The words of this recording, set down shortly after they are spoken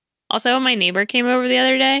Also, my neighbor came over the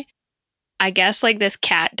other day. I guess like this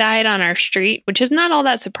cat died on our street, which is not all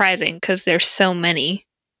that surprising because there's so many.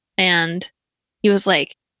 And he was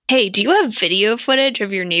like, "Hey, do you have video footage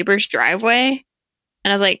of your neighbor's driveway?"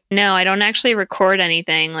 And I was like, "No, I don't actually record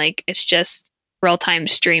anything. Like, it's just real-time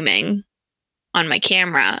streaming on my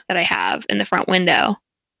camera that I have in the front window."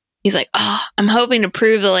 He's like, "Oh, I'm hoping to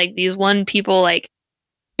prove that like these one people like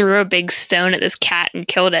threw a big stone at this cat and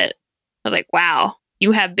killed it." I was like, "Wow,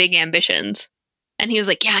 you have big ambitions." And he was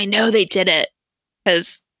like, "Yeah, I know they did it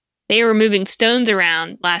because they were moving stones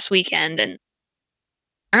around last weekend and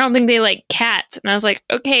I don't think they like cats." And I was like,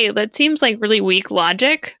 "Okay, that seems like really weak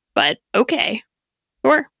logic, but okay,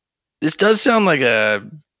 sure." This does sound like a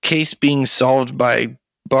case being solved by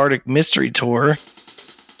Bardic Mystery Tour.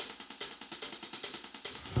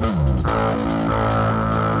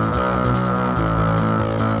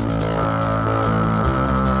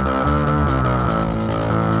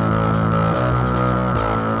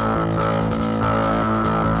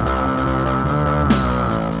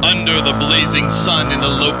 Under the blazing sun in the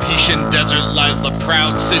Lopetian desert lies the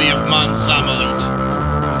proud city of Mansamalut.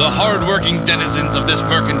 The hard-working denizens of this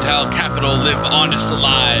mercantile capital live honest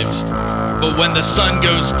lives. But when the sun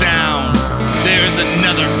goes down, there is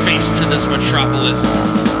another face to this metropolis.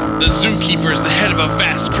 The zookeeper is the head of a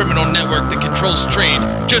vast criminal network that controls trade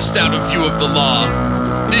just out of view of the law.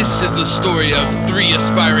 This is the story of 3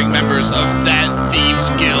 aspiring members of that Thieves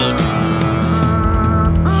Guild.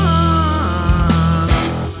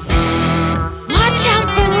 Watch out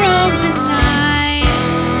for rogues inside,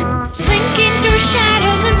 slinking through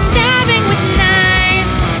shadows and stabbing with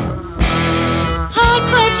knives. Hold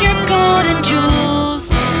close your gold and jewels.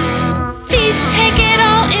 Thieves take it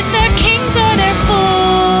all if they're kings or they're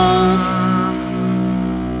fools.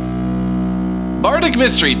 Bardic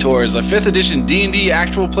Mystery Tour is a 5th edition D&D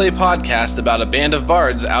actual play podcast about a band of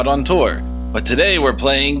bards out on tour. But today we're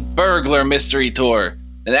playing Burglar Mystery Tour,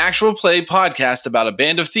 an actual play podcast about a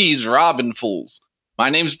band of thieves robbing fools. My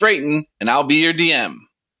name's Brayton, and I'll be your DM.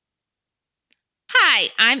 Hi,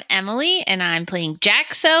 I'm Emily, and I'm playing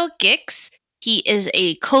Jaxo Gix. He is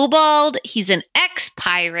a kobold. He's an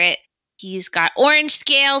ex-pirate. He's got orange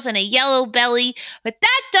scales and a yellow belly, but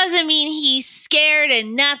that doesn't mean he's scared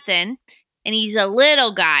and nothing. And he's a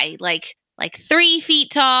little guy, like 3 feet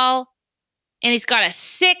tall, and he's got a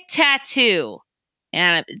sick tattoo.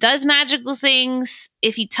 And it does magical things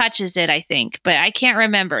if he touches it, I think, but I can't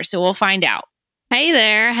remember, so we'll find out. Hey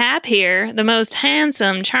there, Hap here, the most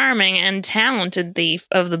handsome, charming, and talented thief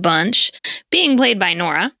of the bunch, being played by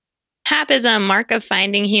Nora. Hap is a mark of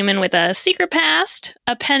finding human with a secret past,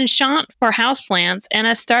 a penchant for houseplants, and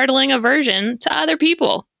a startling aversion to other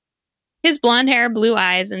people. His blonde hair, blue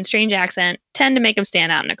eyes, and strange accent tend to make him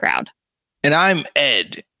stand out in a crowd. And I'm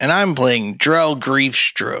Ed, and I'm playing Drell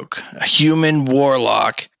Griefstroke, a human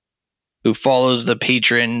warlock who follows the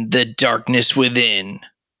patron, the darkness within.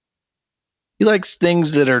 He likes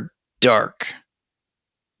things that are dark,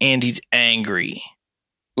 and he's angry.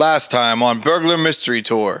 Last time on Burglar Mystery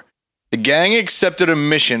Tour, the gang accepted a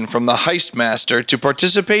mission from the heist master to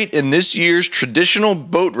participate in this year's traditional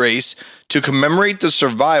boat race to commemorate the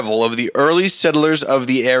survival of the early settlers of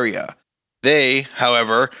the area. They,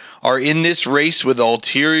 however, are in this race with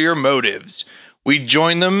ulterior motives. We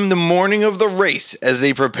join them the morning of the race as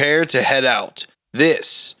they prepare to head out.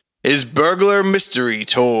 This is Burglar Mystery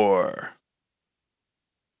Tour.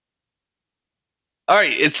 All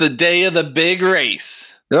right, it's the day of the big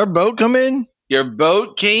race. Did our boat come in? Your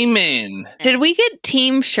boat came in. Did we get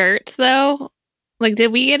team shirts, though? Like,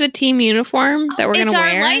 did we get a team uniform that we're going to wear?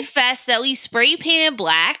 It's our life vest that we spray painted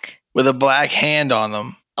black. With a black hand on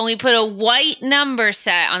them. And we put a white number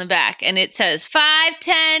set on the back, and it says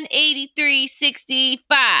 510 83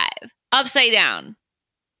 65 upside down.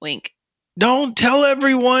 Wink. Don't tell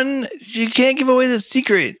everyone. You can't give away the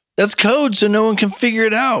secret. That's code so no one can figure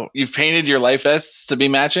it out. You've painted your life vests to be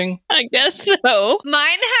matching? I guess so.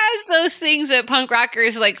 Mine has those things that punk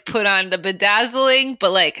rockers like put on, the bedazzling,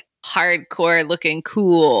 but like hardcore looking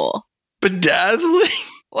cool. Bedazzling?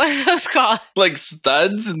 What are those called? Like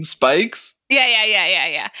studs and spikes?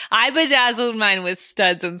 Yeah. I bedazzled mine with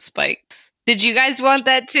studs and spikes. Did you guys want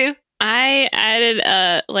that too? I added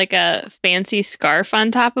a fancy scarf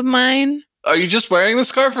on top of mine. Are you just wearing the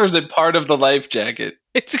scarf or is it part of the life jacket?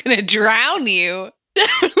 It's gonna drown you.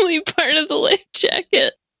 Definitely part of the life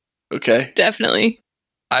jacket. Okay. Definitely.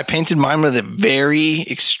 I painted mine with a very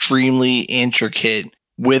extremely intricate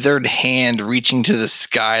withered hand reaching to the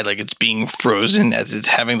sky like it's being frozen as it's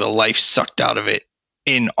having the life sucked out of it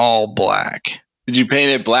in all black. Did you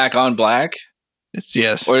paint it black on black?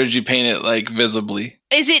 Yes. Or did you paint it like visibly?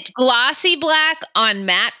 Is it glossy black on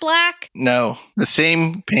matte black? No, the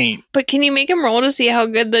same paint. But can you make him roll to see how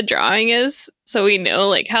good the drawing is so we know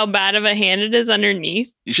like how bad of a hand it is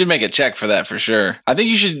underneath? You should make a check for that for sure. I think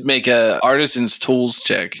you should make a artisan's tools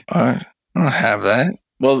check. I don't have that.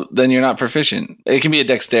 Well, then you're not proficient. It can be a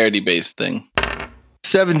dexterity-based thing.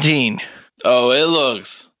 17. Oh, it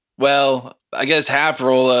looks. Well, I guess Hap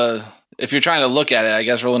roll if you're trying to look at it, I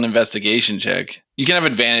guess roll an investigation check. You can have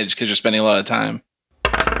advantage because you're spending a lot of time.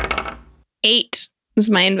 8 is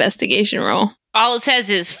my investigation roll. All it says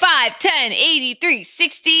is 5, 10, 83,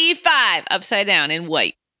 65, upside down in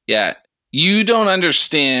white. Yeah. You don't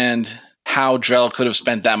understand how Drell could have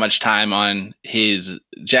spent that much time on his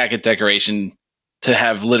jacket decoration to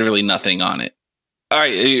have literally nothing on it. All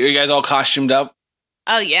right. Are you guys all costumed up?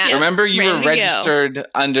 Oh, yeah. Yep. Remember, you ready were to go. registered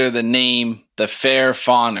under the name The Fair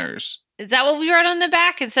Fawners. Is that what we wrote on the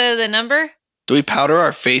back instead of the number? Do we powder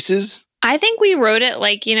our faces? I think we wrote it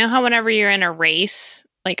like, you know how whenever you're in a race,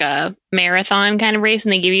 like a marathon kind of race,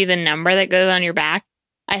 and they give you the number that goes on your back?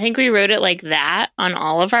 I think we wrote it like that on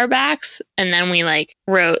all of our backs. And then we like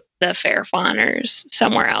wrote the Fair Fawners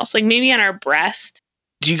somewhere else, like maybe on our breast.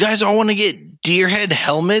 Do you guys all want to get deer head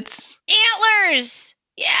helmets? Antlers!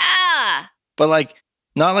 Yeah! But like,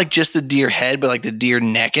 not like just the deer head, but like the deer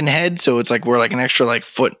neck and head. So it's like we're like an extra like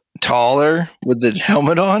foot taller with the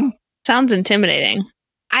helmet on. Sounds intimidating.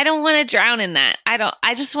 I don't want to drown in that.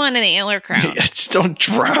 I just want an antler crown. Just don't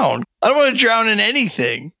drown. I don't want to drown in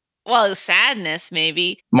anything. Well, sadness,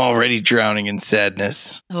 maybe. I'm already drowning in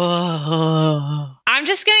sadness. I'm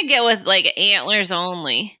just going to go with like antlers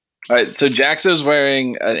only. All right. So Jaxo's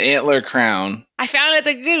wearing an antler crown. I found it at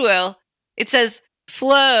the Goodwill. It says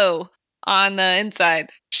Flo on the inside.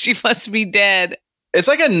 She must be dead. It's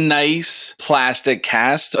like a nice plastic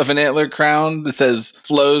cast of an antler crown that says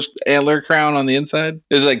Flo's antler crown on the inside.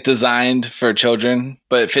 It's like designed for children,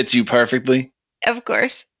 but it fits you perfectly. Of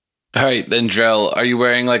course. All right, then Drell, are you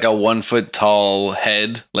wearing like a 1 foot tall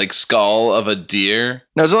head, like skull of a deer?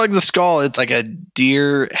 No, it's not like the skull. It's like a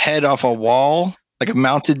deer head off a wall, like a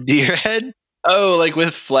mounted deer head. Oh, like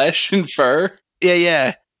with flesh and fur?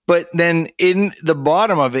 Yeah. But then in the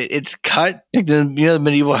bottom of it, it's cut. Like the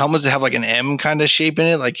medieval helmets that have like an M kind of shape in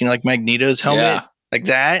it, like like Magneto's helmet, Yeah. like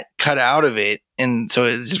that, cut out of it, and so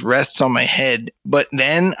it just rests on my head. But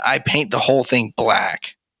then I paint the whole thing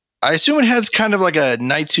black. I assume it has kind of like a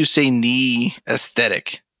Knights Who Say Knee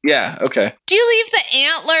aesthetic. Yeah, okay. Do you leave the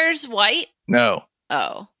antlers white? No,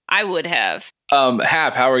 Oh, I would have.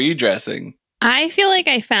 Hap, how are you dressing? I feel like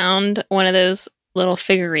I found one of those little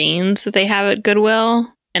figurines that they have at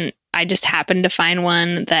Goodwill. And I just happened to find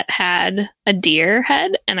one that had a deer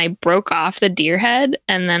head, and I broke off the deer head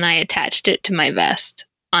and then I attached it to my vest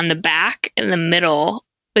on the back in the middle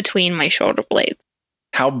between my shoulder blades.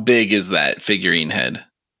 How big is that figurine head?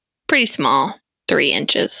 Pretty small, 3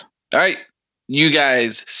 inches. All right. You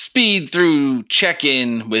guys speed through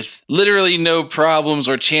check-in with literally no problems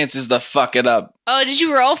or chances to fuck it up. Oh, did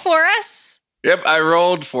you roll for us? Yep, I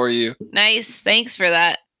rolled for you. Nice. Thanks for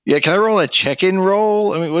that. yeah. Can I roll a check-in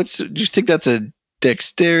roll? I mean, do you think that's a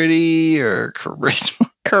dexterity or charisma?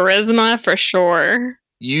 Charisma for sure.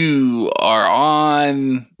 You are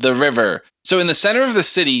on the river. So in the center of the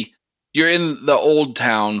city, you're in the old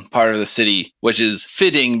town part of the city, which is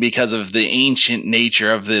fitting because of the ancient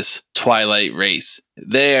nature of this Twilight race.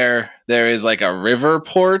 There is like a river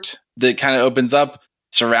port that kind of opens up,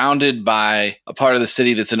 surrounded by a part of the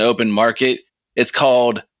city that's an open market. It's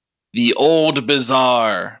called the Old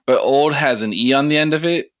Bazaar, but old has an E on the end of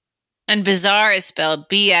it. And bizarre is spelled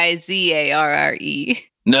Bizarre.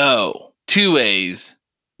 No, 2 A's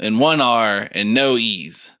and 1 R and no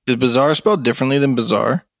E's. Is bizarre spelled differently than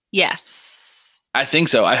bizarre? Yes. I think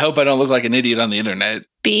so. I hope I don't look like an idiot on the internet.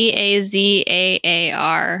 Bazaar.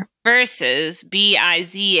 Versus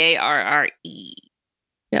Bizarre.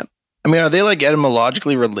 I mean, are they like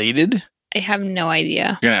etymologically related? I have no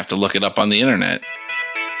idea. You're going to have to look it up on the internet.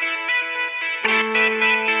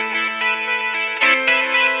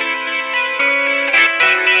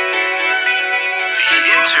 The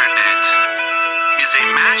internet is a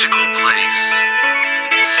magical place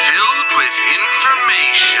filled with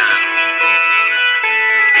information.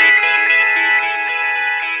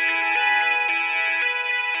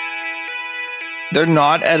 They're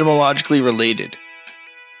not etymologically related.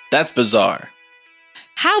 That's bizarre.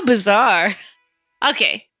 How bizarre.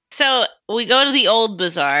 Okay, so we go to the old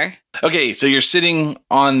bazaar. Okay, so you're sitting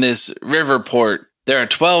on this river port. There are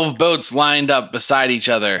 12 boats lined up beside each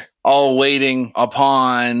other, all waiting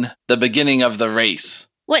upon the beginning of the race.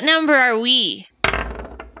 What number are we?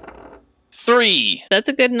 3. That's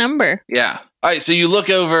a good number. Yeah. All right, so you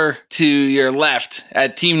look over to your left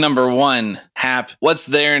at team number 1. Hap, what's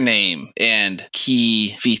their name and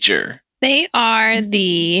key feature? They are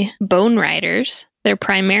the Bone Riders. They're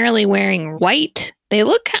primarily wearing white. They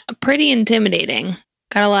look pretty intimidating.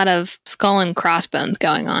 Got a lot of skull and crossbones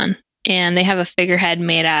going on. And they have a figurehead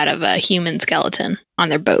made out of a human skeleton on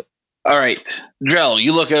their boat. All right, Drell,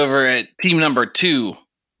 you look over at team number 2.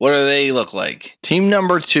 What do they look like? Team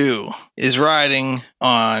number 2 is riding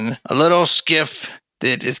on a little skiff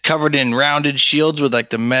that is covered in rounded shields with like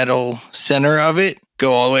the metal center of it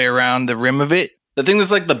go all the way around the rim of it. The thing that's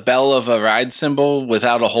like the bell of a ride symbol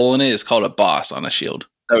without a hole in it is called a boss on a shield. Is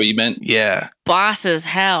that what you meant? Yeah, Boss as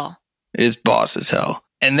hell. it's boss as hell.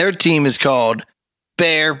 And their team is called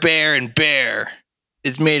Bear, Bear, and Bear.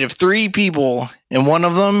 It's made of 3 people, and one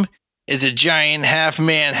of them is a giant half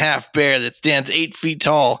man, half bear that stands 8 feet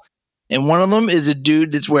tall. And one of them is a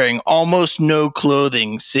dude that's wearing almost no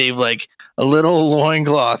clothing, save like a little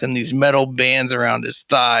loincloth and these metal bands around his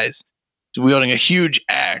thighs. He's wielding a huge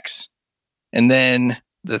axe. And then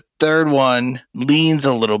the third one leans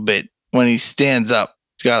a little bit when he stands up.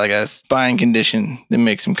 He's got like a spine condition that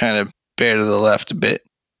makes him kind of bear to the left a bit.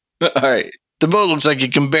 All right. The boat looks like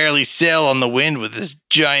it can barely sail on the wind with this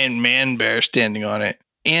giant man bear standing on it.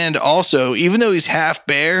 And also, even though he's half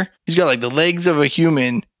bear, he's got like the legs of a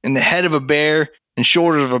human and the head of a bear and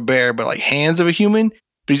shoulders of a bear, but like hands of a human.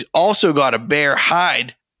 But he's also got a bear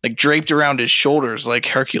hide like draped around his shoulders like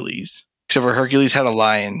Hercules. Except for Hercules had a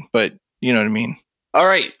lion, but you know what I mean. All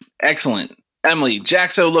right. Excellent. Emily,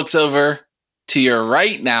 Jaxo looks over to your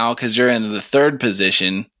right now because you're in the 3rd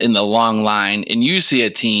position in the long line, and you see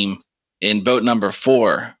a team in boat number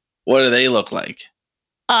 4. What do they look like?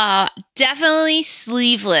 Definitely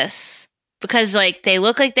sleeveless because like they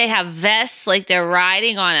look like they have vests, like they're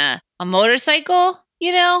riding on a motorcycle,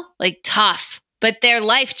 you know, like tough, but they're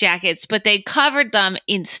life jackets, but they covered them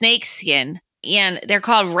in snake skin and they're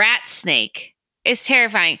called rat snake. It's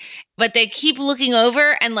terrifying, but they keep looking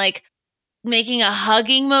over and like making a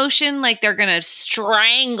hugging motion, like they're going to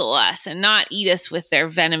strangle us and not eat us with their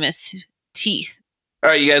venomous teeth. All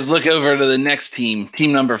right, you guys look over to the next team,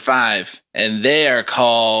 team number 5, and they are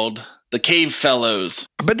called the Cave Fellows.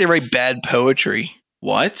 I bet they write bad poetry.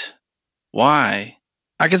 What? Why?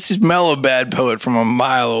 I can smell a bad poet from a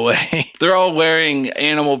mile away. They're all wearing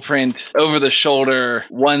animal print over-the-shoulder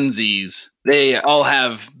onesies. They all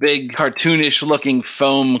have big cartoonish looking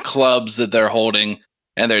foam clubs that they're holding,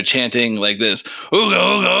 and they're chanting like this, ooga,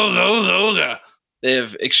 ooga, ooga, ooga, ooga. They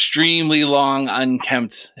have extremely long,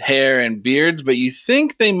 unkempt hair and beards, but you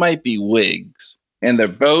think they might be wigs. And their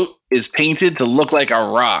boat is painted to look like a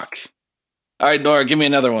rock. All right, Nora, give me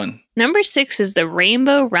another one. Number 6 is the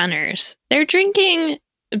Rainbow Runners. They're drinking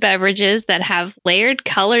beverages that have layered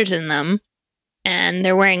colors in them, and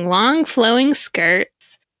they're wearing long flowing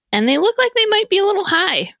skirts, and they look like they might be a little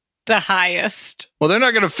high. The highest. Well, they're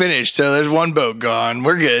not going to finish, so there's one boat gone.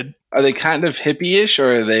 We're good. Are they kind of hippie-ish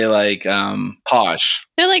or are they like posh?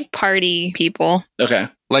 They're like party people. Okay.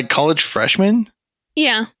 Like college freshmen?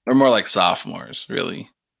 Yeah. Or more like sophomores, really.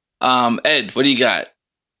 Ed, what do you got?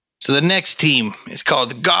 So the next team is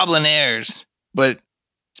called the Goblinaires, but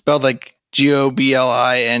spelled like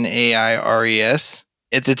Goblinaires.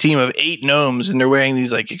 It's a team of 8 gnomes, and they're wearing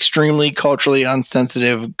these like extremely culturally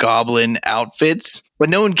unsensitive goblin outfits. But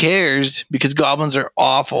no one cares because goblins are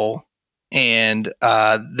awful. And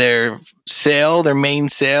their main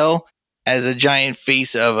sail, has a giant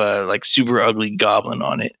face of a like super ugly goblin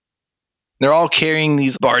on it. They're all carrying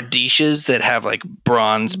these bardishes that have like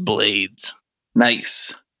bronze blades.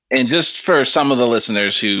 Nice. And just for some of the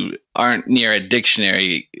listeners who aren't near a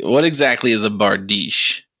dictionary, what exactly is a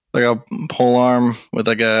bardiche? Like a polearm with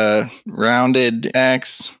like a rounded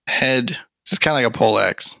axe head. It's just kind of like a pole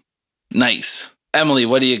axe. Nice. Emily,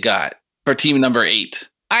 what do you got for team number 8?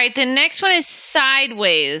 All right, the next one is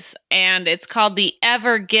Sideways, and it's called the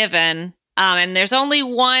Ever Given. And there's only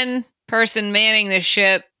one person manning the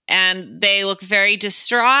ship, and they look very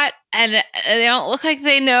distraught, and they don't look like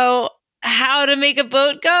they know how to make a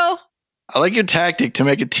boat go. I like your tactic to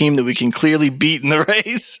make a team that we can clearly beat in the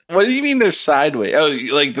race. What do you mean they're sideways? Oh,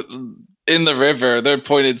 like in the river, they're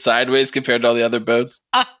pointed sideways compared to all the other boats?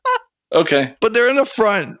 Okay. But they're in the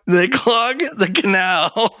front. They clog the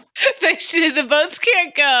canal. The boats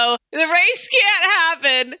can't go. The race can't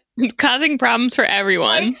happen. It's causing problems for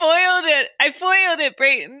everyone. I foiled it,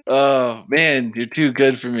 Brayton. Oh, man, you're too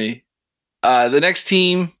good for me. The next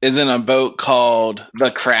team is in a boat called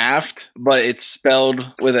The Craft, but it's spelled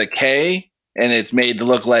with a K, and it's made to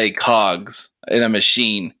look like cogs. in a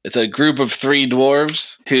machine. It's a group of 3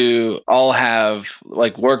 dwarves who all have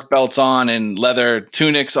like work belts on and leather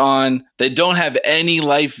tunics on. They don't have any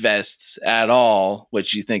life vests at all,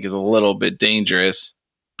 which you think is a little bit dangerous.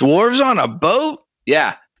 Dwarves on a boat?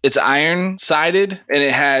 Yeah, it's iron sided and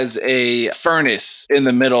it has a furnace in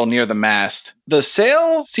the middle near the mast. The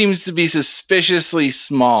sail seems to be suspiciously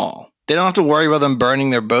small. They don't have to worry about them burning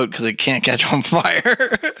their boat because it can't catch on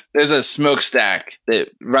fire. There's a smokestack that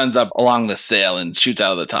runs up along the sail and shoots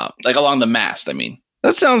out of the top, like along the mast, I mean.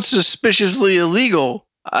 That sounds suspiciously illegal.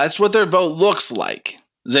 That's what their boat looks like.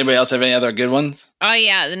 Does anybody else have any other good ones? Oh,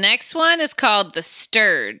 yeah. The next one is called the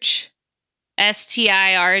Sturge.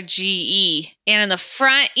 Stirge. And in the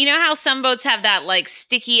front, you know how some boats have that like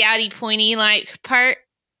sticky, outy, pointy like part?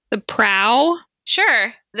 The prow,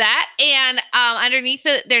 Sure. That. And underneath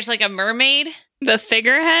it, there's like a mermaid. the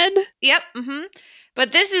figurehead. Yep.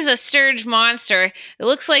 But this is a Sturge monster. It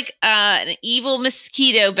looks like an evil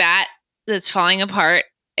mosquito bat that's falling apart.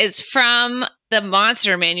 It's from the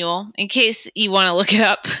monster manual, in case you want to look it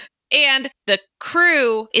up. And the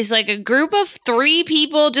crew is like a group of 3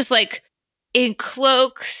 people just like in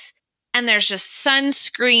cloaks. And there's just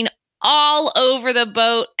sunscreen all over the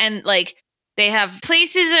boat. And like they have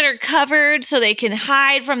places that are covered so they can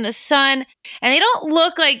hide from the sun. And they don't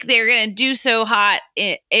look like they're going to do so hot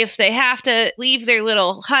if they have to leave their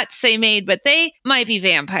little huts they made, but they might be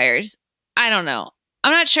vampires. I don't know.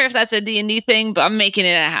 I'm not sure if that's a D&D thing, but I'm making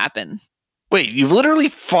it happen. Wait, you've literally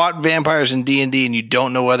fought vampires in D&D and you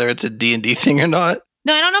don't know whether it's a D&D thing or not?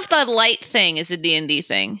 No, I don't know if the light thing is a D&D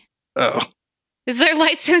thing. Oh. Is there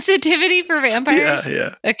light sensitivity for vampires?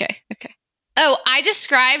 Yeah. Okay. Oh, I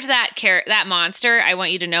described that monster, I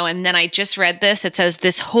want you to know, and then I just read this. It says,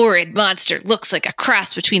 this horrid monster looks like a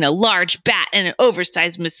cross between a large bat and an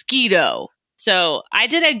oversized mosquito. So I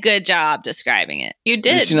did a good job describing it. You At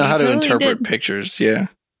did. least you know how to totally interpret did. pictures, yeah.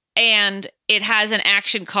 And it has an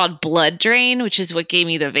action called Blood Drain, which is what gave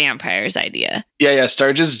me the vampires idea. Yeah,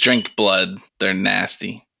 Sturges drink blood. They're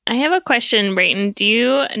nasty. I have a question, Brayton. Do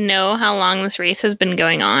you know how long this race has been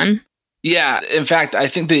going on? Yeah, in fact, I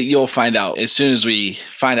think that you'll find out as soon as we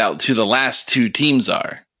find out who the last 2 teams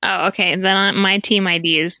are. Oh, okay. Then my team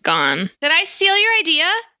ID is gone. Did I steal your idea?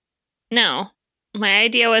 No. My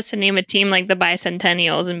idea was to name a team like the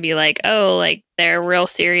Bicentennials and be like, oh, like they're real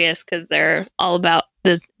serious because they're all about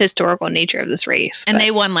the historical nature of this race. And But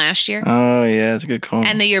they won last year. Oh, yeah, that's a good call.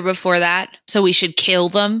 And the year before that. So we should kill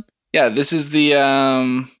them. Yeah, this is the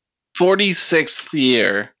 46th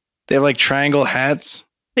year. They have like triangle hats.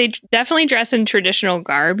 they definitely dress in traditional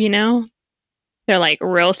garb, you know? They're like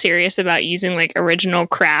real serious about using like original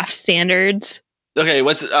craft standards. Okay,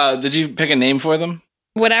 what's did you pick a name for them?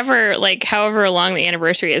 Whatever, like however long the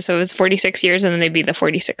anniversary is. So it was 46 years and then they'd be the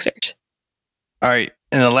 46ers. All right.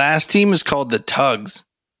 And the last team is called the Tugs.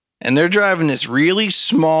 And they're driving this really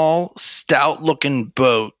small, stout looking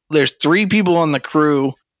boat. There's 3 people on the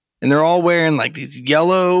crew. And they're all wearing like these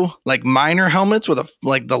yellow, like miner helmets with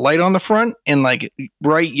like the light on the front and like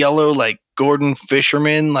bright yellow, like Gordon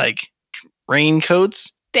Fisherman, like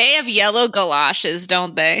raincoats. They have yellow galoshes,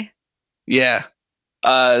 don't they? Yeah.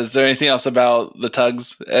 Is there anything else about the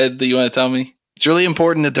Tugs, Ed, that you want to tell me? It's really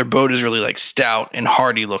important that their boat is really like stout and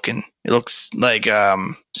hardy looking. It looks like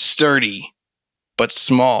sturdy, but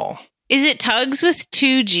small. Is it Tugs with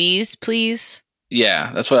 2 G's, please?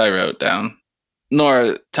 Yeah, that's what I wrote down.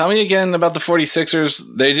 Nora, tell me again about the 46ers.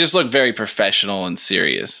 They just look very professional and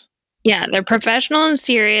serious. Yeah, they're professional and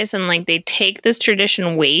serious, and like they take this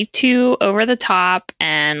tradition way too over the top,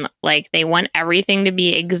 and like they want everything to be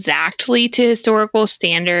exactly to historical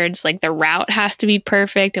standards. Like the route has to be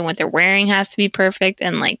perfect, and what they're wearing has to be perfect,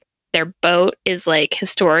 and like their boat is like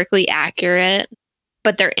historically accurate,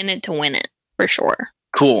 but they're in it to win it for sure.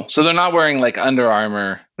 Cool. So they're not wearing like Under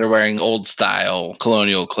Armour. They're wearing old style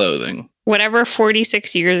colonial clothing. Whatever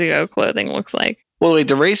 46 years ago clothing looks like. Well, wait,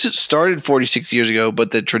 the race started 46 years ago,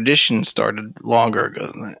 but the tradition started longer ago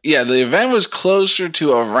than that. Yeah, the event was closer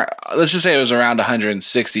to around, let's just say it was around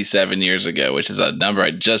 167 years ago, which is a number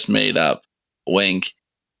I just made up. Wink.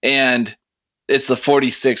 And it's the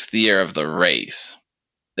 46th year of the race,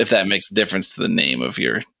 if that makes a difference to the name of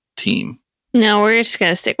your team. No, we're just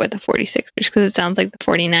going to stick with the 46ers because it sounds like the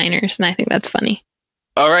 49ers, and I think that's funny.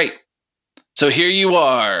 All right. So here you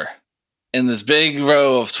are in this big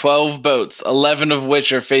row of 12 boats, 11 of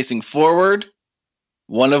which are facing forward,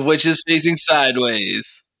 1 of which is facing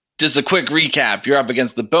sideways. Just a quick recap. You're up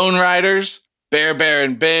against the Bone Riders, Bear,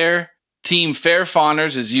 and Bear, Team Fair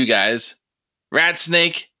Fawners is you guys, Rat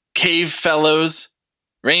Snake, Cave Fellows,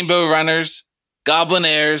 Rainbow Runners, Goblin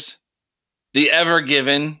Heirs, the Ever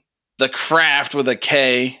Given, the Craft with a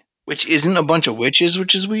K, Which isn't a bunch of witches,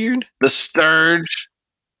 which is weird. The Sturge,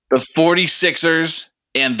 the 46ers,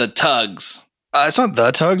 and the Tugs. It's not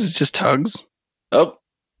the Tugs, it's just Tugs. Oh,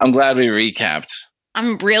 I'm glad we recapped.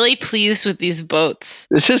 I'm really pleased with these boats.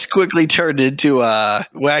 This just quickly turned into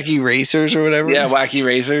Wacky Racers or whatever. Yeah, Wacky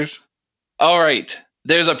Racers. All right.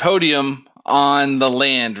 There's a podium on the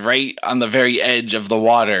land right on the very edge of the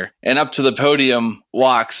water. And up to the podium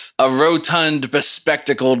walks a rotund,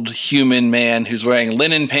 bespectacled human man who's wearing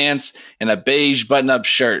linen pants and a beige button-up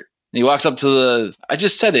shirt. And he walks up to the, I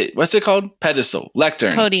just said it. What's it called? Pedestal.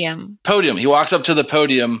 Lectern. Podium. He walks up to the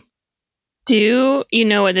podium. Do you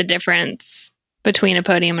know what the difference between a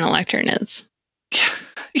podium and a lectern is?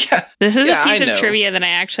 Yeah. This is Yeah, a piece I know. of trivia that I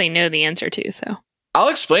actually know the answer to, so. I'll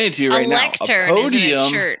explain it to you right a now. lectern is in a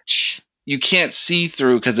church. You can't see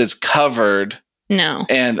through because it's covered. No.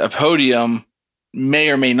 And a podium may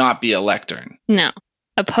or may not be a lectern. No.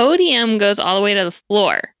 A podium goes all the way to the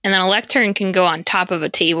floor, and then a lectern can go on top of a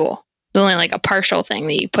table. It's only like a partial thing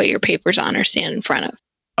that you put your papers on or stand in front of.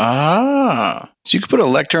 Ah. So you could put a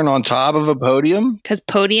lectern on top of a podium? Because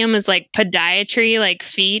podium is like podiatry, like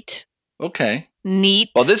feet. Okay.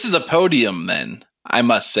 Neat. Well, this is a podium then, I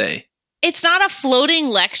must say. It's not a floating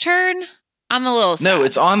lectern? I'm a little sad. No,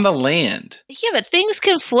 it's on the land. Yeah, but things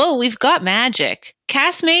can float. We've got magic.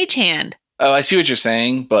 Cast Mage Hand. Oh, I see what you're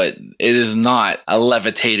saying, but it is not a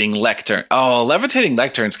levitating lectern. Oh, a levitating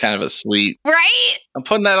lecturn's kind of a sweet. Right? I'm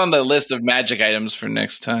putting that on the list of magic items for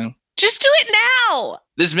next time. Just do it now.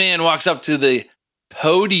 This man walks up to the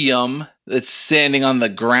podium that's standing on the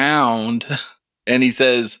ground and he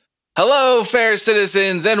says, "Hello, fair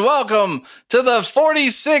citizens, and welcome to the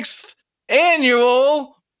 46th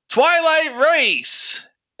annual Twilight Race."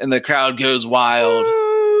 And the crowd goes wild.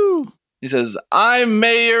 Woo! He says, "I'm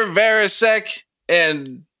Mayor Verisek,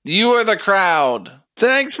 and you are the crowd."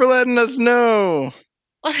 Thanks for letting us know.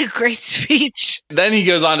 What a great speech. Then he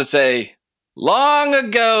goes on to say, "Long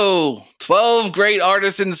ago, 12 great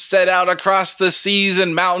artisans set out across the seas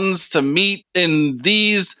and mountains to meet in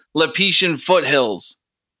these Lapetian foothills.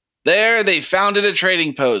 There, they founded a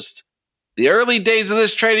trading post. The early days of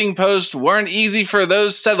this trading post weren't easy for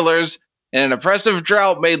those settlers, and an oppressive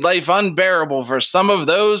drought made life unbearable for some of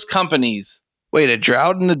those companies." Wait, a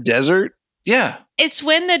drought in the desert? Yeah. It's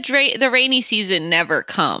when the rainy season never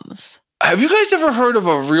comes. Have you guys ever heard of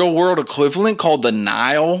a real world equivalent called the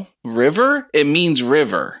Nile River? It means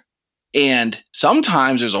river. And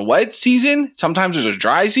sometimes there's a wet season, sometimes there's a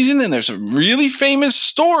dry season, and there's some really famous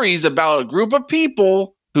stories about a group of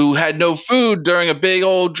people who had no food during a big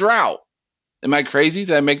old drought. Am I crazy?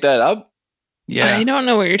 Did I make that up? Yeah. I don't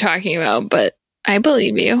know what you're talking about, but I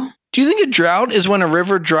believe you. Do you think a drought is when a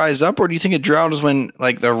river dries up, or do you think a drought is when,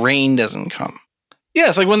 like, the rain doesn't come? Yeah,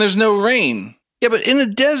 it's like when there's no rain. Yeah, but in a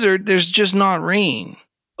desert, there's just not rain.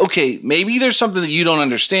 Okay, maybe there's something that you don't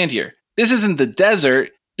understand here. This isn't the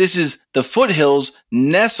desert. This is the foothills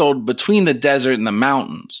nestled between the desert and the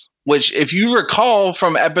mountains, which, if you recall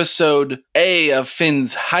from episode A of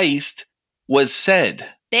Finn's Heist, was said.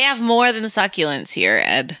 They have more than succulents here,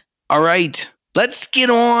 Ed. All right, let's get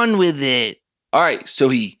on with it. All right, so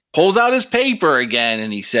he pulls out his paper again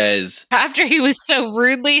and he says, After he was so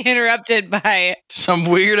rudely interrupted by Some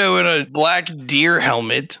weirdo in a black deer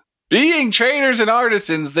helmet. "Being traders and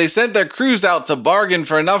artisans, they sent their crews out to bargain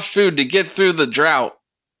for enough food to get through the drought.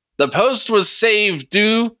 The post was saved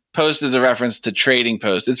due..." Post is a reference to trading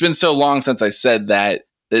post. It's been so long since I said that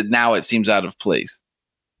now it seems out of place.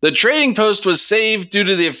 "The trading post was saved due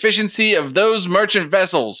to the efficiency of those merchant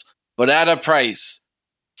vessels, but at a price.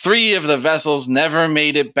 3 of the vessels never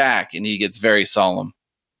made it back," and he gets very solemn.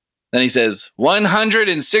 Then he says,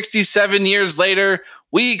 167 years later,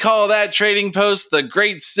 we call that trading post the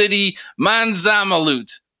great city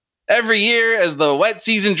Manzamalut. Every year, as the wet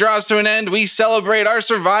season draws to an end, we celebrate our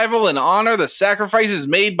survival and honor the sacrifices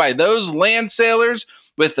made by those land sailors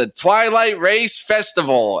with the Twilight Race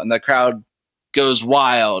Festival." And the crowd goes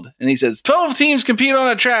wild. And he says, 12 teams compete on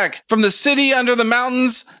a track from the city under the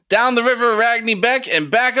mountains, down the river Ragni Beck, and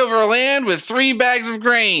back over land with 3 bags of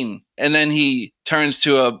grain. And then he turns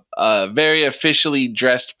to a very officially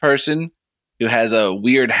dressed person who has a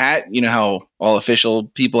weird hat. You know how all official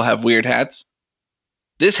people have weird hats?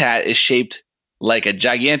 This hat is shaped like a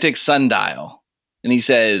gigantic sundial. And he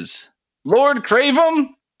says, "Lord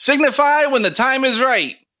Cravum, signify when the time is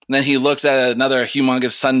right." And then he looks at another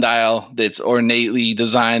humongous sundial that's ornately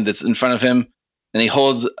designed that's in front of him. And he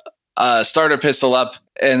holds a starter pistol up.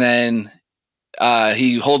 And then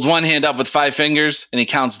he holds one hand up with 5 fingers. And he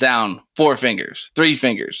counts down 4 fingers, 3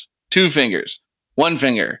 fingers, 2 fingers, 1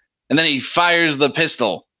 finger. And then he fires the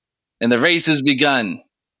pistol. And the race has begun.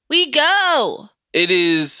 We go. It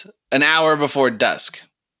is an hour before dusk.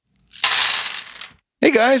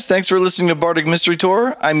 Hey guys, thanks for listening to Bardic Mystery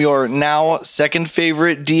Tour. I'm your now second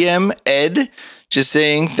favorite DM, Ed. Just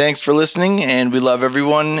saying thanks for listening, and we love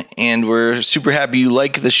everyone, and we're super happy you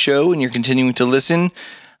like the show and you're continuing to listen.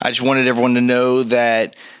 I just wanted everyone to know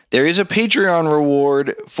that there is a Patreon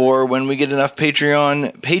reward for when we get enough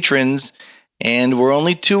Patreon patrons, and we're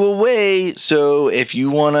only 2 away, so if you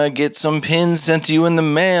want to get some pins sent to you in the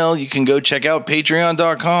mail, you can go check out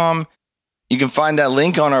patreon.com. You can find that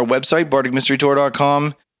link on our website,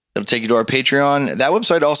 bardicmysterytour.com. That'll take you to our Patreon. That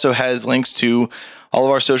website also has links to all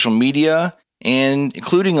of our social media, and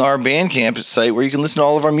including our Bandcamp site where you can listen to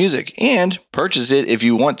all of our music and purchase it if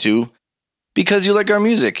you want to, because you like our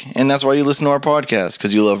music. And that's why you listen to our podcast,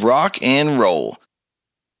 because you love rock and roll.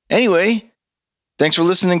 Anyway, thanks for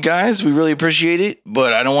listening, guys. We really appreciate it,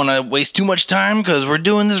 but I don't want to waste too much time because we're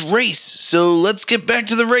doing this race. So let's get back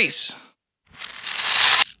to the race.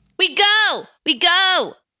 We go! We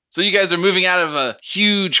go! So you guys are moving out of a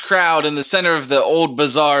huge crowd in the center of the old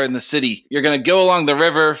bazaar in the city. You're going to go along the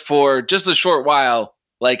river for just a short while,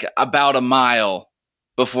 like about a mile,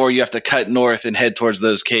 before you have to cut north and head towards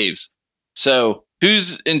those caves. So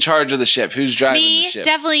who's in charge of the ship? Who's driving the ship?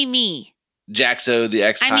 Definitely me. Jaxo, the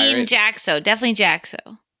ex-pirate. I mean Jaxo, definitely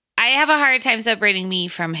Jaxo. I have a hard time separating me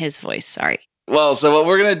from his voice, sorry. Well, so what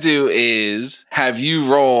we're going to do is have you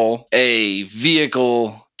roll a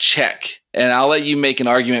vehicle check, and I'll let you make an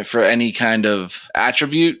argument for any kind of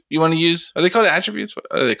attribute you want to use. Are they called attributes? What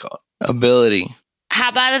are they called? Ability. How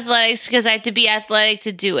about athletics? Because I have to be athletic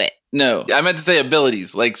to do it. No, I meant to say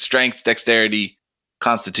abilities, like strength, dexterity,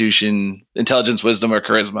 constitution, intelligence, wisdom, or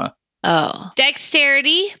charisma. Oh.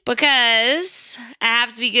 Dexterity, because I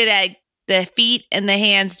have to be good at the feet and the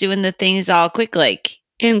hands doing the things all quick like.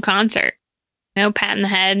 In concert. No, patting the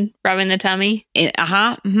head, rubbing the tummy.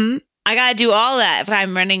 Mm-hmm. I gotta do all that if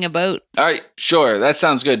I'm running a boat. All right, sure, that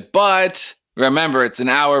sounds good. But remember, it's an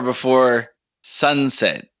hour before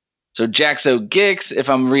sunset. So Jaxo Gix, if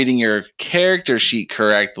I'm reading your character sheet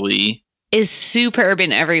correctly, Is superb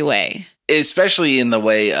in every way. especially in the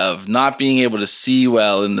way of not being able to see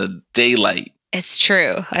well in the daylight. It's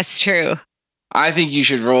true. That's true. I think you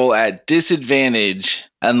should roll at disadvantage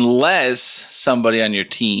unless somebody on your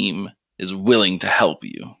team is willing to help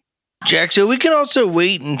you. Jack, so we can also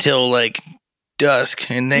wait until like dusk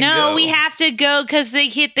and then No, go. we have to go because they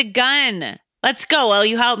hit the gun. Let's go. Will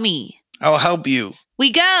you help me? I'll help you. We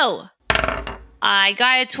go. I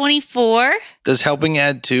got a 24. Does helping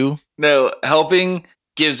add 2? No, helping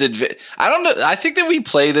gives advantage. I don't know. I think that we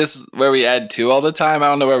play this where we add 2 all the time. I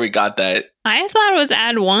don't know where we got that. I thought it was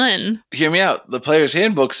add 1. Hear me out. The player's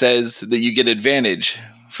handbook says that you get advantage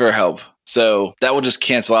for help. So that will just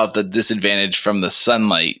cancel out the disadvantage from the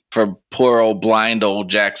sunlight for poor old blind old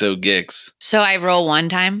Jaxo Gix. So I roll one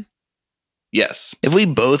time. Yes. If we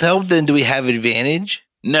both help, then do we have advantage?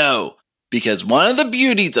 No, because one of the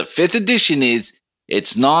beauties of 5th edition is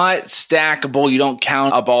it's not stackable. You don't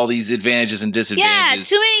count up all these advantages and Yeah, disadvantages.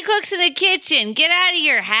 too many cooks in the kitchen. Get out of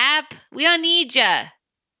here, Hap. We don't need ya.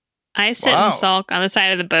 I sit Wow. and sulk on the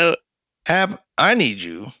side of the boat. Hap, I need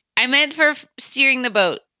you. I meant for steering the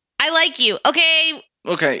boat. I like you. Okay.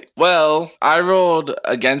 Okay, well, I rolled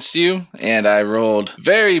against you, and I rolled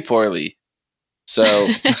very poorly. So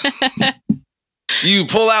you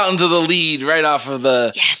pull out into the lead right off of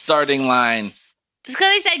the Yes. starting line. It's because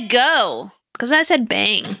I said go. Because I said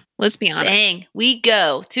bang. Let's be honest. Bang. We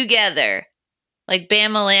go together. Like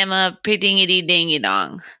Bama Lama, Pidingity Dingy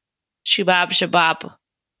Dong. Shubab Shabab.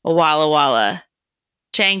 Walla Walla.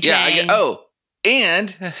 Chang Chang.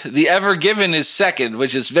 And the Ever Given is second,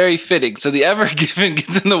 which is very fitting. So the Ever Given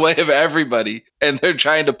gets in the way of everybody, and they're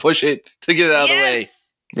trying to push it to get it out of the way. Yes.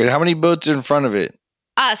 Wait, how many boats are in front of it?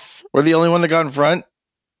 Us. We're the only one that got in front?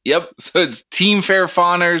 Yep. So it's Team Fair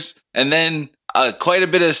Fawners, and then quite a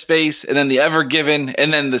bit of space, and then the Ever Given,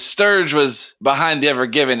 and then the Sturge was behind the Ever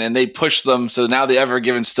Given, and they pushed them. So now the Ever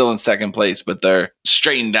Given's still in second place, but they're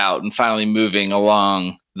straightened out and finally moving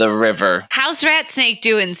along the river. How's Rat Snake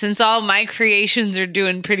doing since all my creations are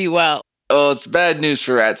doing pretty well? Oh, it's bad news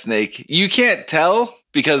for Rat Snake. You can't tell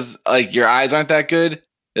because like your eyes aren't that good.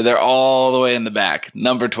 They're all the way in the back,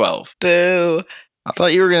 number 12. Boo. I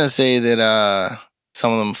thought you were going to say that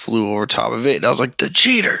some of them flew over top of it. And I was like, the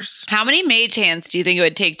cheaters. How many mage hands do you think it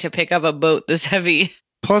would take to pick up a boat this heavy?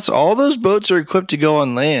 Plus, all those boats are equipped to go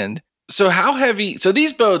on land. So how heavy? So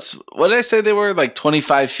these boats, what did I say they were? Like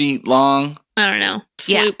 25 feet long? I don't know.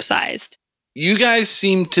 Yeah. Sloop sized. You guys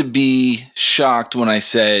seem to be shocked when I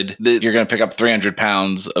said that you're going to pick up 300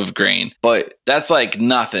 pounds of grain, but that's like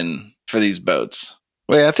nothing for these boats.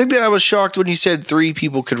 Wait, I think that I was shocked when you said 3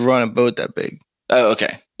 people could run a boat that big. Oh,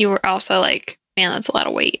 okay. You were also like, man, that's a lot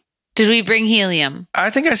of weight. Did we bring helium? I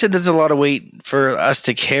think I said that's a lot of weight for us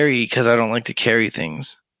to carry because I don't like to carry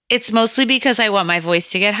things. It's mostly because I want my voice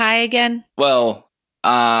to get high again. Well,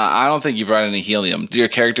 I don't think you brought any helium. Do your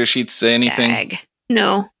character sheets say anything? Dag.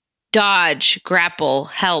 No. Dodge, grapple,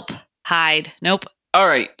 help, hide. Nope. All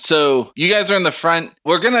right, so you guys are in the front.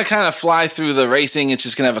 We're going to kind of fly through the racing. It's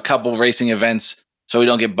just going to have a couple racing events so we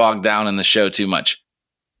don't get bogged down in the show too much.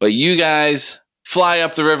 But you guys fly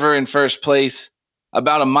up the river in first place,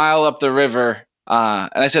 about a mile up the river. And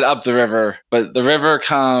I said up the river, but the river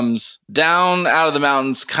comes down out of the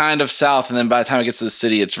mountains, kind of south. And then by the time it gets to the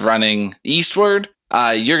city, it's running eastward.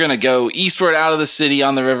 You're going to go eastward out of the city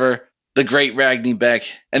on the river, the Great Ragni Beck.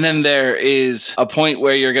 And then there is a point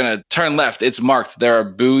where you're going to turn left. It's marked. There are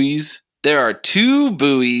buoys. There are 2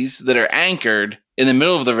 buoys that are anchored in the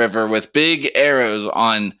middle of the river with big arrows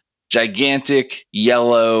on gigantic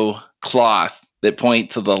yellow cloth that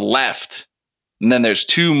point to the left. And then there's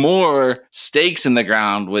 2 more stakes in the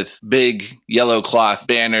ground with big yellow cloth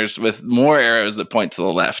banners with more arrows that point to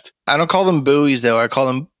the left. I don't call them buoys, though. I call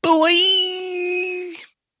them buoy.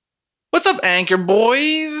 What's up, anchor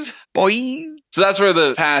boys? Boy. So that's where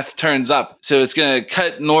the path turns up. So it's going to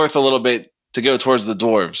cut north a little bit to go towards the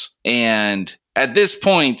dwarves. And at this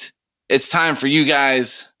point, it's time for you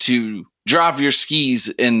guys to drop your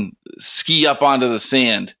skis and ski up onto the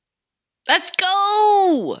sand. Let's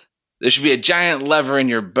go. There should be a giant lever in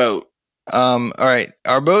your boat. All right.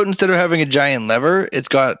 Our boat, instead of having a giant lever, it's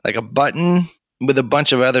got like a button with a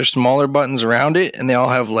bunch of other smaller buttons around it, and they all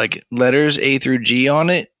have like letters A through G on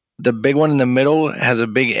it. The big one in the middle has a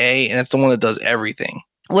big A, and it's the one that does everything.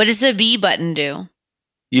 What does the B button do?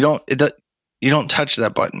 You don't touch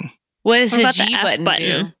that button. What does What the about the G F button,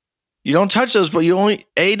 button? do? You don't touch those, but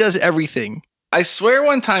A does everything. I swear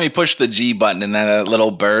one time he pushed the G button and then a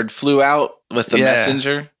little bird flew out with the Yeah.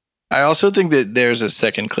 messenger. I also think that there's a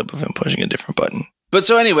second clip of him pushing a different button. But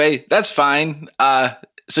so anyway, that's fine.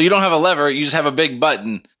 So you don't have a lever, you just have a big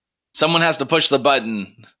button. Someone has to push the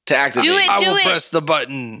button to activate. Do it. I will press the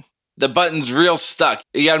button. The button's real stuck.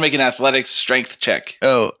 You got to make an athletics strength check.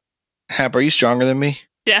 Oh, Hap, are you stronger than me?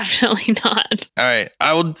 Definitely not. All right.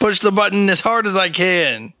 I will push the button as hard as I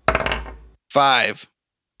can. 5.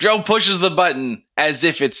 Joe pushes the button as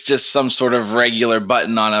if it's just some sort of regular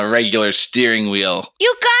button on a regular steering wheel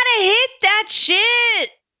You gotta hit that shit.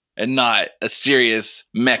 and not a serious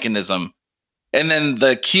mechanism. And then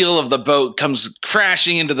the keel of the boat comes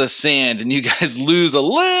crashing into the sand and you guys lose a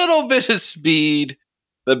little bit of speed.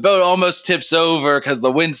 The boat almost tips over because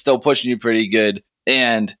the wind's still pushing you pretty good.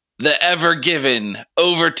 And the Ever Given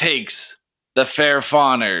overtakes the Fair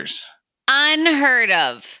Fawners. Unheard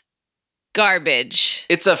of. Garbage.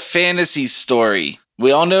 It's a fantasy story.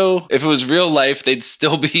 We all know if it was real life, they'd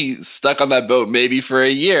still be stuck on that boat maybe for a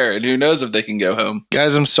year. And who knows if they can go home.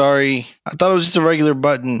 Guys, I'm sorry. I thought it was just a regular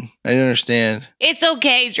button. I didn't understand. It's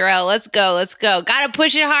okay, Drell. Let's go. Let's go. Gotta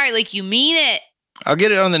push it hard like you mean it. I'll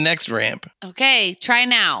get it on the next ramp. Okay, try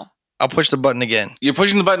now. I'll push the button again. You're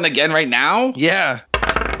pushing the button again right now? Yeah.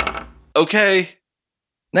 Okay.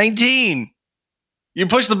 19. You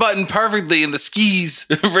push the button perfectly and the skis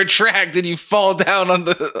retract and you fall down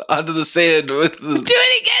onto the sand with the... Do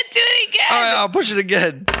it again. Do it again. All right, I'll push it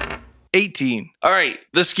again. 18. All right,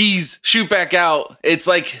 the skis shoot back out. It's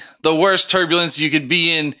like the worst turbulence you could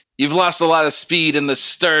be in. You've lost a lot of speed and the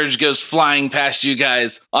Sturge goes flying past you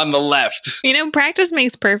guys on the left. You know, practice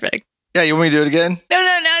makes perfect. Yeah, you want me to do it again?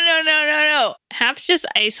 No. Hap's just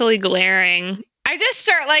icily glaring. I just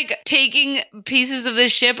start like taking pieces of the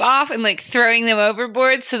ship off and like throwing them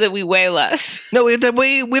overboard so that we weigh less. No, we have to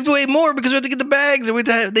weigh more because we have to get the bags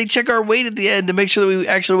and they check our weight at the end to make sure that we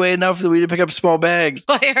actually weigh enough that we need to pick up small bags.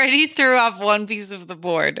 I already threw off one piece of the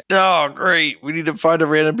board. Oh, great. We need to find a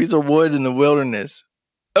random piece of wood in the wilderness.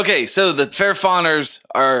 Okay, so the Fair Fawners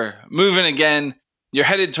are moving again. You're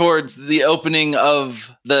headed towards the opening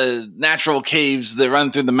of the natural caves that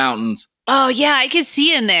run through the mountains. Oh yeah, I could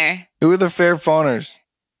see in there. Who are the Fair Fawners?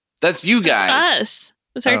 That's you guys. Us.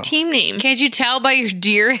 That's our Oh. team name. Can't you tell by your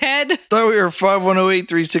deer head? Thought we were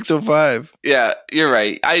 5108-3605. Yeah, you're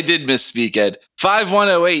right. I did misspeak, Ed.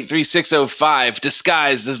 5108-3605,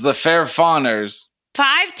 disguised as the Fair Fawners.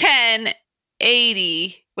 5'10",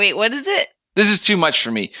 80. Wait, what is it? This is too much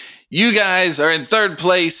for me. You guys are in third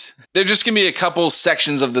place. There're just going to be a couple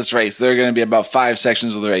sections of this race. There are going to be about 5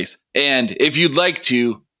 sections of the race. And if you'd like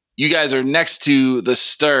to, you guys are next to the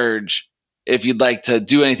Sturge if you'd like to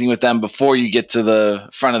do anything with them before you get to the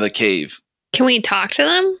front of the cave. Can we talk to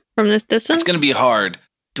them from this distance? It's going to be hard.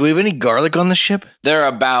 Do we have any garlic on the ship? They're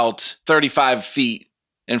about 35 feet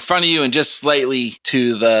in front of you and just slightly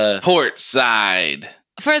to the port side.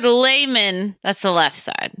 For the layman, that's the left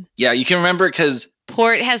side. Yeah, you can remember it because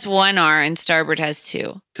Port has 1 R and starboard has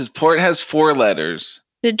 2. port has 4 letters.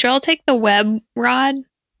 Did Drell take the web rod,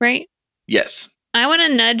 right? Yes. I want to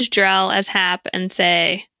nudge Drell as Hap and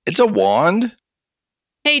say, It's a wand?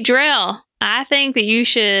 hey, Drell, I think that you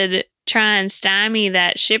should try and stymie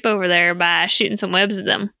that ship over there by shooting some webs at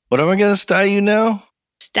them. What am I going to style you now?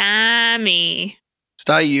 Stymie.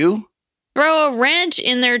 Style you? Throw a wrench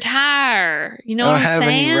in their tire. You know I what don't I'm have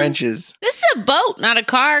saying? any wrenches. This is a boat, not a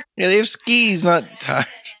car. Yeah, they have skis, not tires.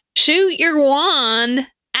 Shoot your wand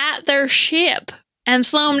at their ship and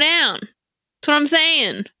slow them down. That's what I'm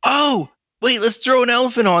saying. Oh, wait, let's throw an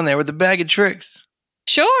elephant on there with a bag of tricks.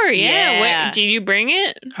 Sure, yeah. Yeah. Wait, did you bring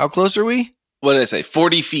it? How close are we? What did I say?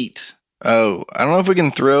 40 feet. Oh, I don't know if we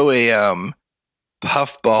can throw a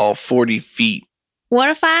puffball 40 feet. What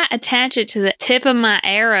if I attach it to the tip of my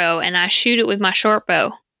arrow and I shoot it with my short bow?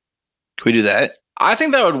 Can we do that? I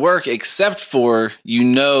think that would work, except for you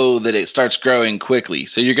know that it starts growing quickly.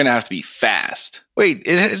 So you're going to have to be fast. Wait,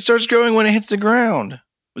 it starts growing when it hits the ground.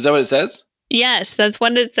 Is that what it says? Yes, that's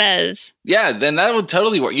what it says. Yeah, then that would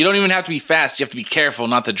totally work. You don't even have to be fast. You have to be careful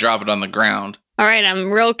not to drop it on the ground. All right,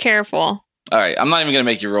 I'm real careful. All right, I'm not even going to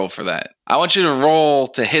make you roll for that. I want you to roll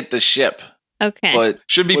to hit the ship, Okay. but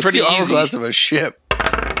should be What's pretty the odds easy. lots of a ship?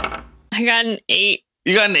 I got an 8.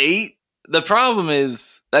 You got an 8? The problem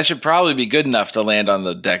is that should probably be good enough to land on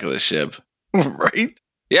the deck of the ship. Right?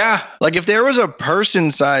 Yeah, Like if there was a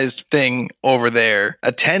person-sized thing over there,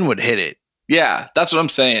 a 10 would hit it. yeah, that's what I'm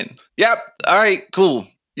saying. Yep, all right, cool.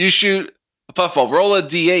 You shoot a puffball. Roll a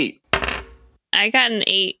D8. I got an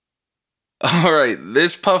 8. All right,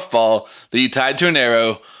 this puffball that you tied to an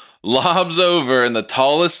arrow lobs over in the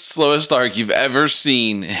tallest, slowest arc you've ever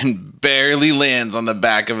seen and barely lands on the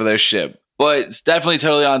back of their ship. But it's definitely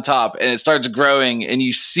totally on top, and it starts growing, and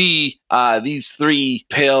you see these 3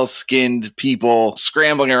 pale-skinned people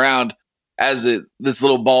scrambling around as this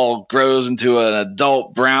little ball grows into an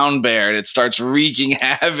adult brown bear, and it starts wreaking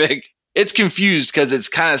havoc. It's confused because it's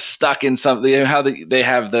kind of stuck in something. You know how they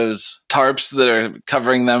have those tarps that are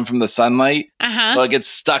covering them from the sunlight? Uh-huh. Well, it gets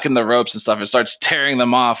stuck in the ropes and stuff. It starts tearing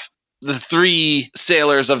them off. The 3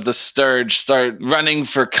 sailors of the Sturge start running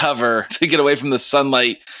for cover to get away from the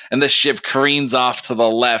sunlight, and the ship careens off to the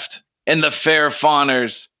left. And the fair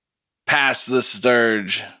fawners pass the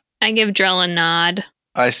Sturge. I give Drell a nod.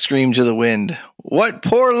 I scream to the wind, what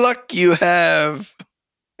poor luck you have.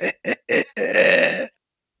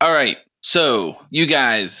 All right, so you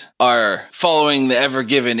guys are following the Ever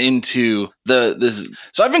Given into this.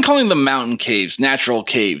 So I've been calling them mountain caves, natural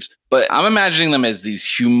caves, but I'm imagining them as these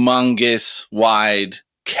humongous, wide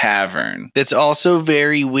cavern. That's also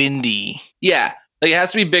very windy. Yeah, like it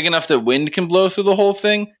has to be big enough that wind can blow through the whole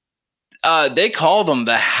thing. They call them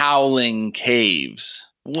the Howling Caves.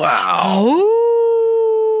 Wow.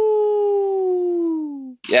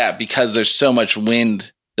 Oh. Yeah, because there's so much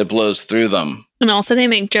wind that blows through them. And also, they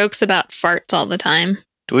make jokes about farts all the time.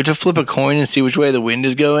 Do we have to flip a coin and see which way the wind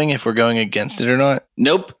is going, if we're going against it or not?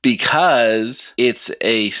 Nope, because it's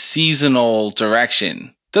a seasonal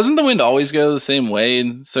direction. Doesn't the wind always go the same way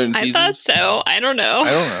in certain I seasons? thought so. I don't know.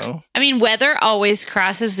 I don't know. I mean, weather always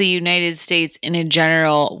crosses the United States in a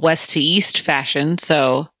general west to east fashion,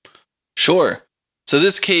 so Sure. So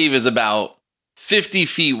this cave is about 50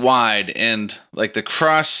 feet wide, and like the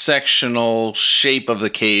cross-sectional shape of the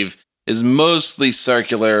cave is mostly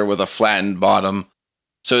circular with a flattened bottom.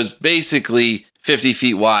 So it's basically 50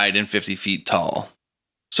 feet wide and 50 feet tall.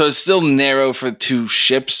 So it's still narrow for 2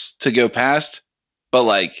 ships to go past, but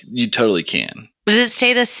like you totally can. does it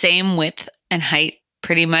stay the same width and height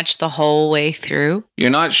pretty much the whole way through? You're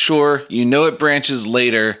not sure, you know it branches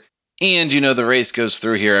later, and you know the race goes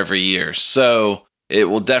through here every year. So it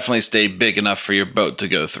will definitely stay big enough for your boat to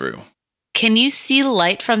go through. Can you see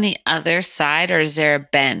light from the other side, or is there a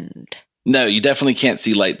bend? No, you definitely can't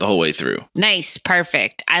see light the whole way through. Nice,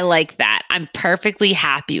 perfect. I like that. I'm perfectly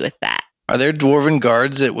happy with that. Are there dwarven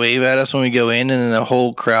guards that wave at us when we go in, and then a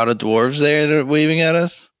whole crowd of dwarves there that are waving at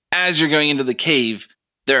us? As you're going into the cave,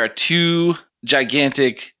 there are 2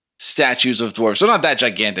 gigantic statues of dwarves. So not that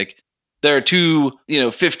gigantic. There are 2,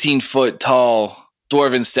 15-foot tall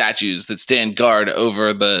dwarven statues that stand guard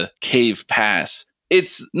over the cave pass.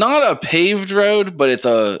 It's not a paved road, but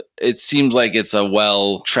it seems like it's a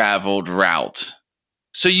well-traveled route.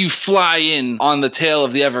 So you fly in on the tail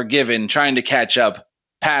of the Ever Given, trying to catch up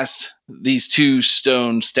past these 2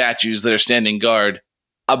 stone statues that are standing guard.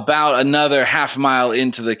 About another half mile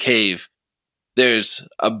into the cave, there's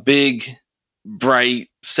a big, bright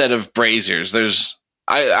set of braziers.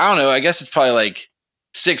 I don't know, I guess it's probably like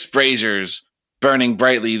 6 braziers burning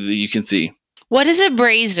brightly that you can see. What is a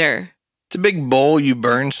brazier? It's a big bowl you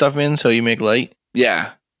burn stuff in so you make light.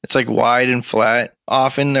 Yeah. It's like wide and flat.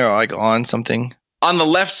 Often they're like on something. On the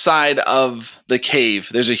left side of the cave,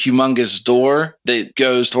 there's a humongous door that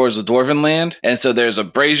goes towards the Dwarven land. And so there's a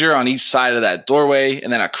brazier on each side of that doorway.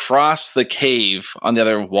 And then across the cave on the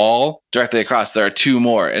other wall, directly across, there are 2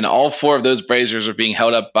 more. And all 4 of those braziers are being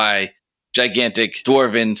held up by gigantic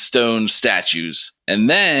Dwarven stone statues. And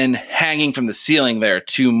then hanging from the ceiling, there are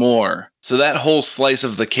 2 more. So that whole slice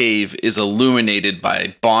of the cave is illuminated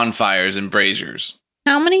by bonfires and braziers.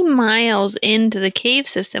 How many miles into the cave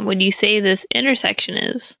system would you say this intersection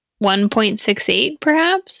is? 1.68,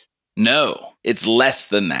 perhaps? No, it's less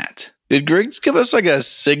than that. Did Griggs give us like a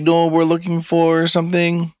signal we're looking for or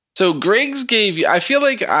something? So Griggs gave you, I feel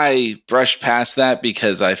like I brushed past that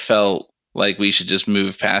because I felt like we should just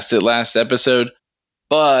move past it last episode,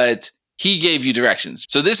 but he gave you directions.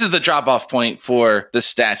 So this is the drop-off point for the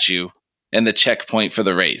statue and the checkpoint for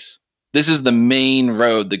the race. This is the main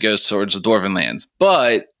road that goes towards the Dwarven lands,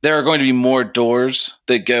 but there are going to be more doors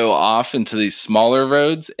that go off into these smaller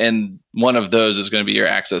roads, and one of those is going to be your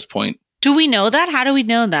access point. Do we know that? How do we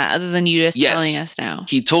know that other than you just Yes. telling us now?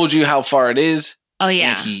 He told you how far it is, Oh,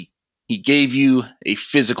 yeah. and he gave you a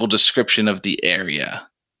physical description of the area.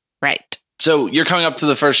 Right. So you're coming up to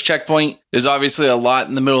the first checkpoint. There's obviously a lot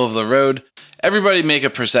in the middle of the road. Everybody make a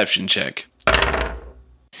perception check.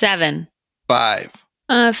 7. 5.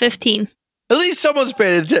 15. At least someone's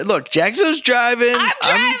paying attention. Look, Jaxo's driving. I'm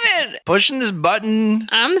driving! Pushing this button.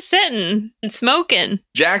 I'm sitting and smoking.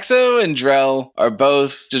 Jaxo and Drell are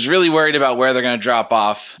both just really worried about where they're going to drop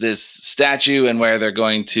off this statue and where they're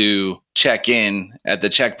going to check in at the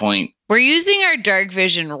checkpoint. We're using our dark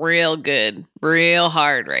vision real good, real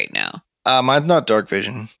hard right now. Mine's not dark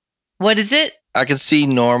vision. What is it? I can see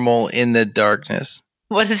normal in the darkness.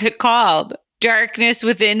 What is it called? Darkness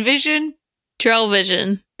within vision? Drill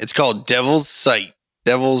vision. It's called Devil's Sight.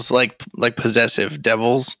 Devils like possessive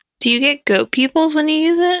devils. Do you get goat pupils when you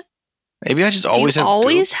use it? Maybe I just Do always you have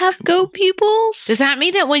always have goat pupils? Does that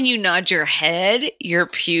mean that when you nod your head, your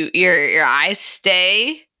eyes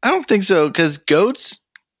stay? I don't think so, because goats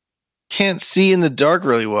can't see in the dark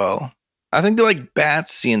really well. I think they're like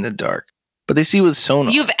bats see in the dark, but they see with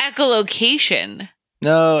sonar. You have echolocation.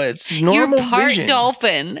 No, it's normal You're part vision.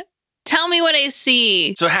 dolphin. Tell me what I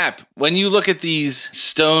see. So Hap, when you look at these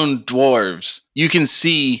stone dwarves, you can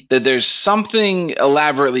see that there's something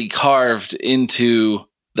elaborately carved into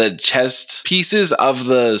the chest pieces of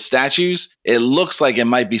the statues. It looks like it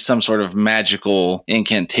might be some sort of magical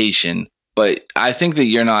incantation, but I think that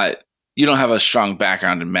you don't have a strong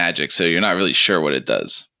background in magic, so you're not really sure what it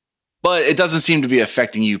does. But it doesn't seem to be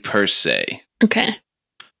affecting you per se. Okay.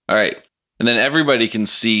 All right. And then everybody can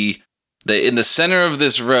see that in the center of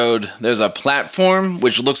this road, there's a platform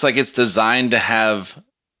which looks like it's designed to have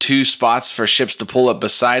 2 spots for ships to pull up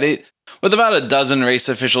beside it, with about a dozen race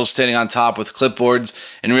officials standing on top with clipboards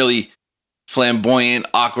and really flamboyant,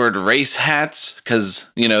 awkward race hats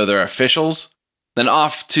because, they're officials. Then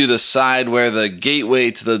off to the side where the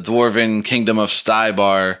gateway to the Dwarven Kingdom of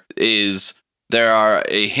Stybar is, there are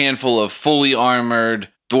a handful of fully armored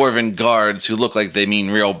Dwarven guards who look like they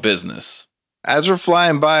mean real business. As we're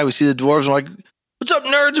flying by, we see the dwarves and we're like, what's up,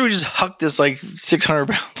 nerds? We just huck this like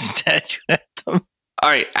 600-pound statue at them. All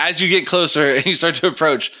right, as you get closer and you start to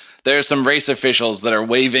approach, there are some race officials that are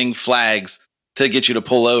waving flags to get you to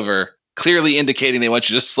pull over, clearly indicating they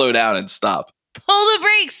want you to slow down and stop. Pull the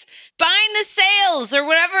brakes. Bind the sails or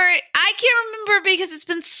whatever. I can't remember because it's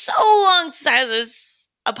been so long since I was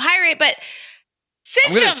a pirate, but cinch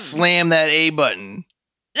I'm going them. to slam that A button.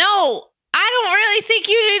 No, I don't really think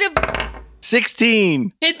you need a...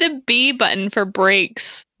 16. Hit the B button for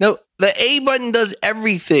brakes. No, the A button does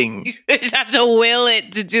everything. You just have to will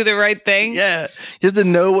it to do the right thing. Yeah, you have to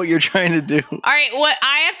know what you're trying to do. All right, what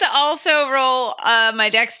I have to also roll my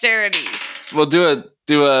dexterity. We'll do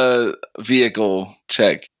a vehicle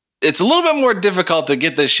check. It's a little bit more difficult to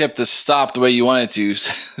get the ship to stop the way you want it to,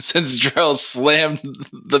 since Drell slammed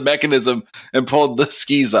the mechanism and pulled the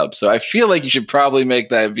skis up. So I feel like you should probably make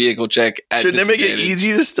that vehicle check at Shouldn't it make it disadvantage.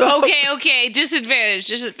 easy to stop? Okay,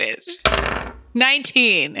 disadvantage.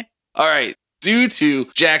 19. All right. Due to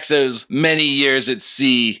Jaxo's many years at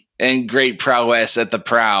sea and great prowess at the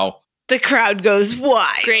prow, The crowd goes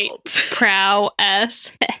wild. Great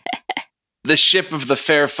prowess. the ship of the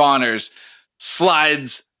Fair Fawners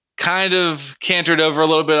slides, kind of cantered over a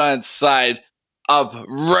little bit on its side, up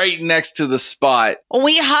right next to the spot.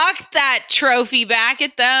 We hucked that trophy back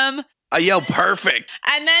at them. I yell perfect.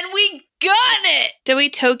 And then we gun it. Did we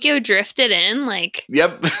Tokyo drift it in? Like,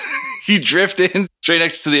 Yep. You drift in straight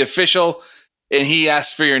next to the official, and he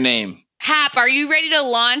asks for your name. Hap, are you ready to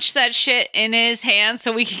launch that shit in his hand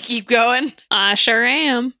so we can keep going? I sure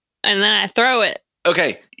am. And then I throw it.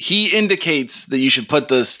 Okay, he indicates that you should put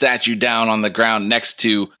the statue down on the ground next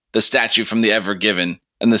to the statue from the Ever Given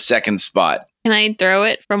in the second spot. Can I throw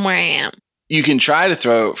it from where I am? You can try to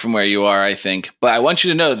throw it from where you are, I think, but I want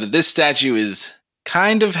you to know that this statue is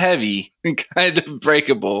kind of heavy and kind of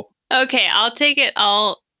breakable. Okay, I'll take it.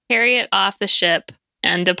 I'll carry it off the ship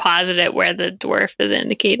and deposit it where the dwarf is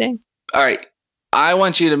indicating. All right, I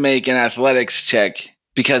want you to make an athletics check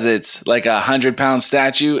because it's like a 100-pound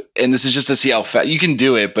statue, and this is just to see how fast you can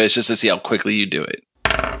do it, but it's just to see how quickly you do it.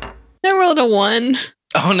 I rolled a 1.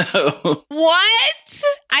 Oh no. What?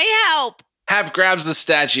 I help. Hap grabs the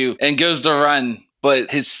statue and goes to run,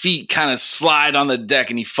 but his feet kind of slide on the deck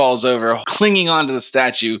and he falls over, clinging onto the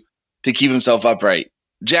statue to keep himself upright.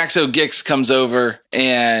 Jaxo Gix comes over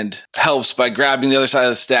and helps by grabbing the other side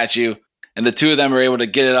of the statue, and the two of them are able to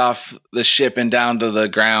get it off the ship and down to the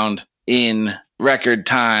ground in record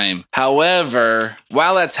time. However,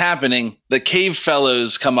 while that's happening, the cave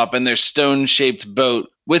fellows come up in their stone-shaped boat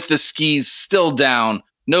with the skis still down.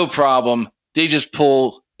 No problem. They just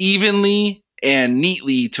pull evenly and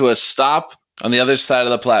neatly to a stop on the other side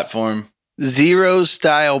of the platform. 0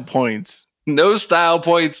 style points. No style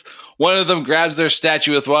points. One of them grabs their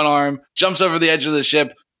statue with one arm, jumps over the edge of the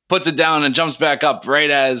ship, puts it down, and jumps back up right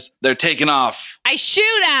as they're taking off. I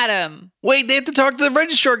shoot at him. Wait, they have to talk to the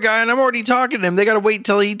registrar guy, and I'm already talking to him. They got to wait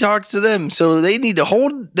till he talks to them. So they need to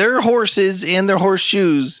hold their horses and their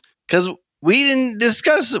horseshoes, because we didn't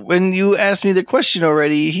discuss when you asked me the question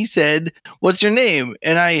already. He said, "What's your name?"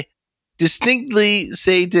 And I distinctly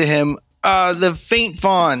say to him, the faint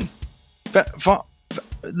fawn.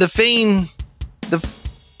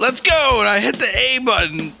 Let's go. And I hit the A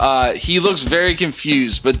button. He looks very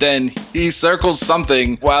confused, but then he circles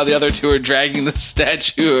something while the other two are dragging the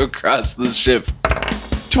statue across the ship.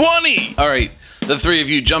 20. All right, the three of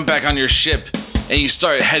you jump back on your ship and you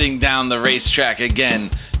start heading down the racetrack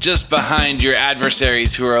again, just behind your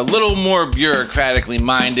adversaries who are a little more bureaucratically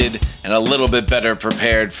minded and a little bit better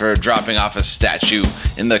prepared for dropping off a statue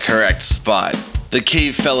in the correct spot. The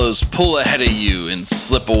cave fellows pull ahead of you and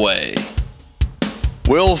slip away.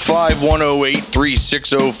 Will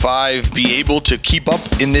 5108-3605 be able to keep up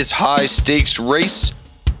in this high-stakes race?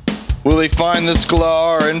 Will they find the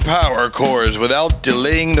Sklar and power cores without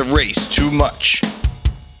delaying the race too much?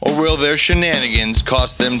 Or will their shenanigans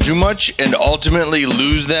cost them too much and ultimately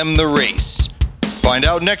lose them the race? Find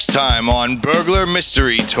out next time on Burglar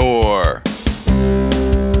Mystery Tour.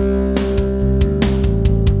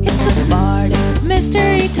 It's the Bardic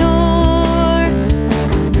Mystery Tour.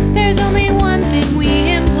 There's only one thing we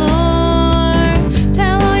implore.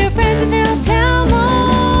 Tell all your friends and they'll tell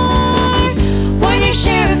more. Warn your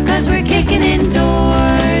sheriff, 'cause we're kicking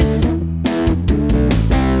indoors.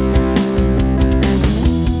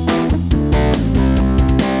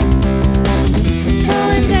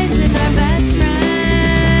 Rolling dice with our best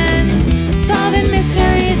friends. Solving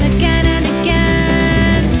mysteries again and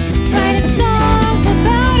again. Writing songs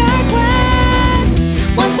about our quest.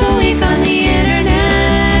 Once a week on the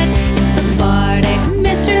internet. It's the Bardic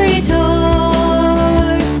Mystery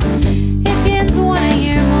Tour. If yins wanna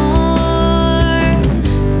hear more,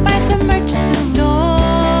 buy some merch at the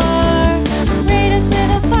store. Rate us with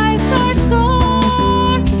a 5-star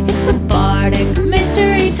score. It's the Bardic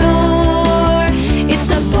Mystery Tour. It's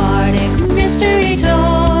the Bardic Mystery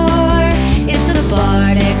Tour. It's the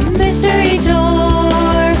Bardic Mystery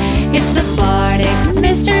Tour. It's the Bardic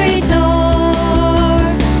Mystery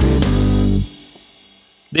Tour.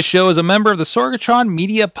 This show is a member of the Sorgatron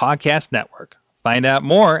Media Podcast Network. Find out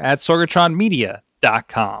more at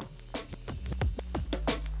sorgatronmedia.com.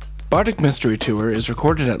 Bardic Mystery Tour is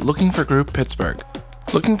recorded at Looking for Group Pittsburgh.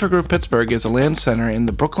 Looking for Group Pittsburgh is a land center in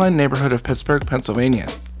the Brookline neighborhood of Pittsburgh, Pennsylvania.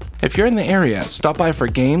 If you're in the area, stop by for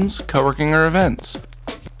games, co-working, or events.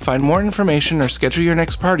 Find more information or schedule your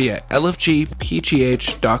next party at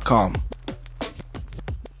lfgpgh.com.